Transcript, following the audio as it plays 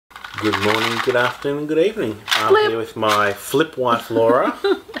Good morning, good afternoon, good evening. I'm here with my flip wife, Laura.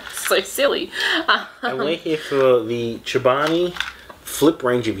 So silly. And we're here for the Chobani flip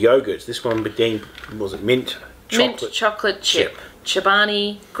range of yogurts. This one being, was it mint chocolate chip.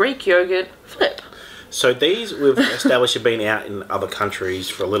 Chobani Greek yogurt flip. So these we've established have been out in other countries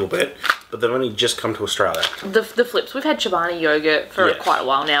for a little bit, but they've only just come to Australia. The flips. We've had Chobani yogurt for quite a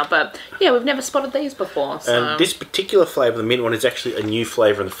while now, but yeah, we've never spotted these before. So. And this particular flavour, the mint one, is actually a new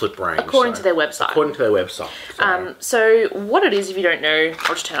flavour in the flip range. According to their website. According to their website. So what it is, if you don't know,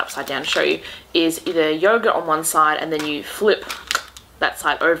 I'll just turn it upside down to show you, is either yogurt on one side and then you flip that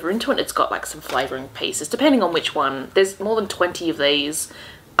side over into it. It's got like some flavouring pieces, depending on which one. There's more than 20 of these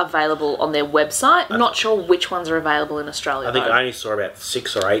available on their website. I'm not sure which ones are available in Australia. I think I only saw about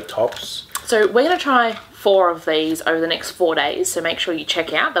 6 or 8 tops. So we're going to try 4 of these over the next 4 days, so make sure you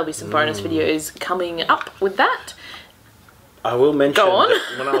check out. There'll be some bonus videos coming up with that. I will mention that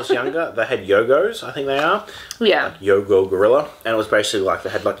when I was younger, they had Yogos, I think they are. Yeah. Like Yogo Gorilla. And it was basically like they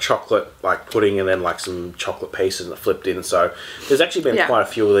had like chocolate like pudding and then like some chocolate pieces that flipped in. So there's actually been quite a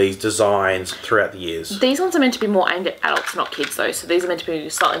few of these designs throughout the years. These ones are meant to be more aimed at adults, not kids though. So these are meant to be a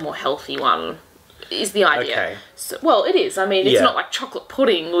slightly more healthy one, is the idea. Okay. So, well, it is. I mean, it's not like chocolate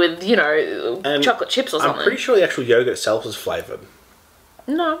pudding with, you know, chocolate chips or something. I'm pretty sure the actual yogurt itself is flavoured.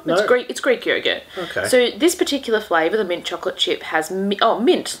 No, it's Greek yogurt. Okay. So this particular flavour, the mint chocolate chip, has mint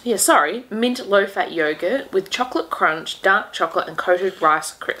low-fat yogurt with chocolate crunch, dark chocolate, and coated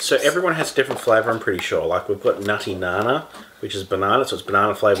rice crisps. So everyone has a different flavour, I'm pretty sure. Like we've got Nutty Nana, which is banana, so it's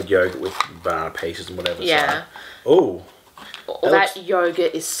banana flavoured yogurt with banana pieces and whatever. Yeah. So. Oh. That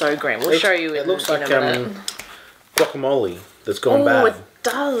yogurt is so green. We'll show you. It looks like guacamole that's gone bad. Oh, it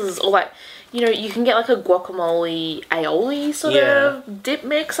does. Or like, you know, you can get like a guacamole aioli sort of dip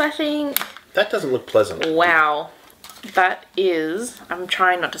mix, I think. That doesn't look pleasant. Wow. That is... I'm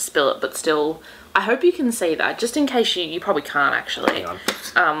trying not to spill it, but still... I hope you can see that. Just in case you probably can't, actually. Hang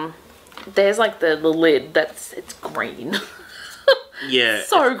on. There's like the lid. It's green. Yeah.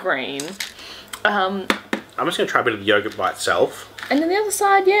 So green. I'm just going to try a bit of the yogurt by itself. And then the other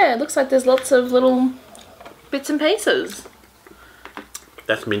side, yeah, it looks like there's lots of little bits and pieces.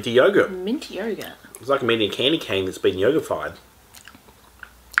 That's minty yogurt. Minty yogurt. It's like a mini candy cane that's been yogurtified.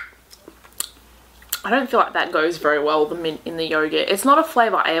 I don't feel like that goes very well, the mint in the yogurt. It's not a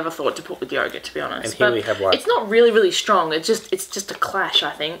flavour I ever thought to put with yogurt, to be honest. And here we have like... It's not really strong. It's just a clash,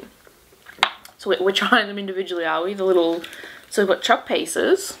 I think. So we're trying them individually, are we? The little... So we've got choc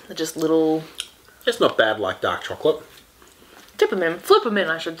pieces. They're just little... It's not bad like dark chocolate. Dip them in. Flip them in,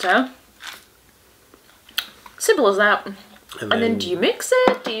 I should say. Simple as that. And then do you mix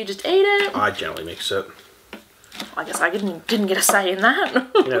it? Do you just eat it? I generally mix it. I guess I didn't get a say in that.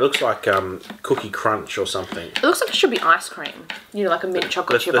 You know, it looks like cookie crunch or something. It looks like it should be ice cream. You know, like a mint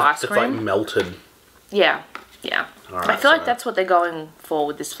chocolate chip ice cream. It's like melted. Yeah, yeah. Right, I feel like that's what they're going for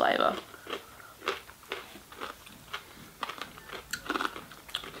with this flavour.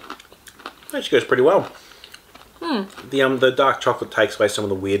 It actually goes pretty well. The dark chocolate takes away some of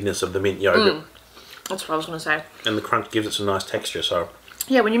the weirdness of the mint yogurt. That's what I was going to say. And the crunch gives it some nice texture, so...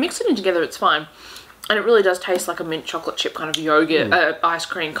 Yeah, when you mix it in together, it's fine. And it really does taste like a mint chocolate chip kind of yogurt, ice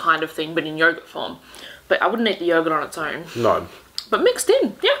cream kind of thing, but in yogurt form. But I wouldn't eat the yogurt on its own. No. But mixed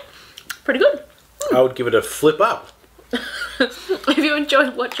in, yeah. Pretty good. I would give it a flip up. If you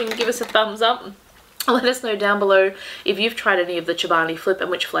enjoyed watching, give us a thumbs up. Let us know down below if you've tried any of the Chobani flip and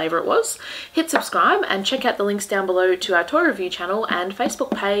which flavour it was. Hit subscribe and check out the links down below to our toy review channel and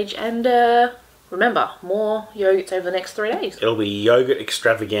Facebook page. And remember, more yogurts over the next 3 days. It'll be yogurt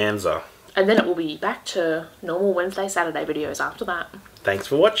extravaganza. And then it will be back to normal Wednesday, Saturday videos after that. Thanks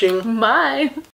for watching. Bye.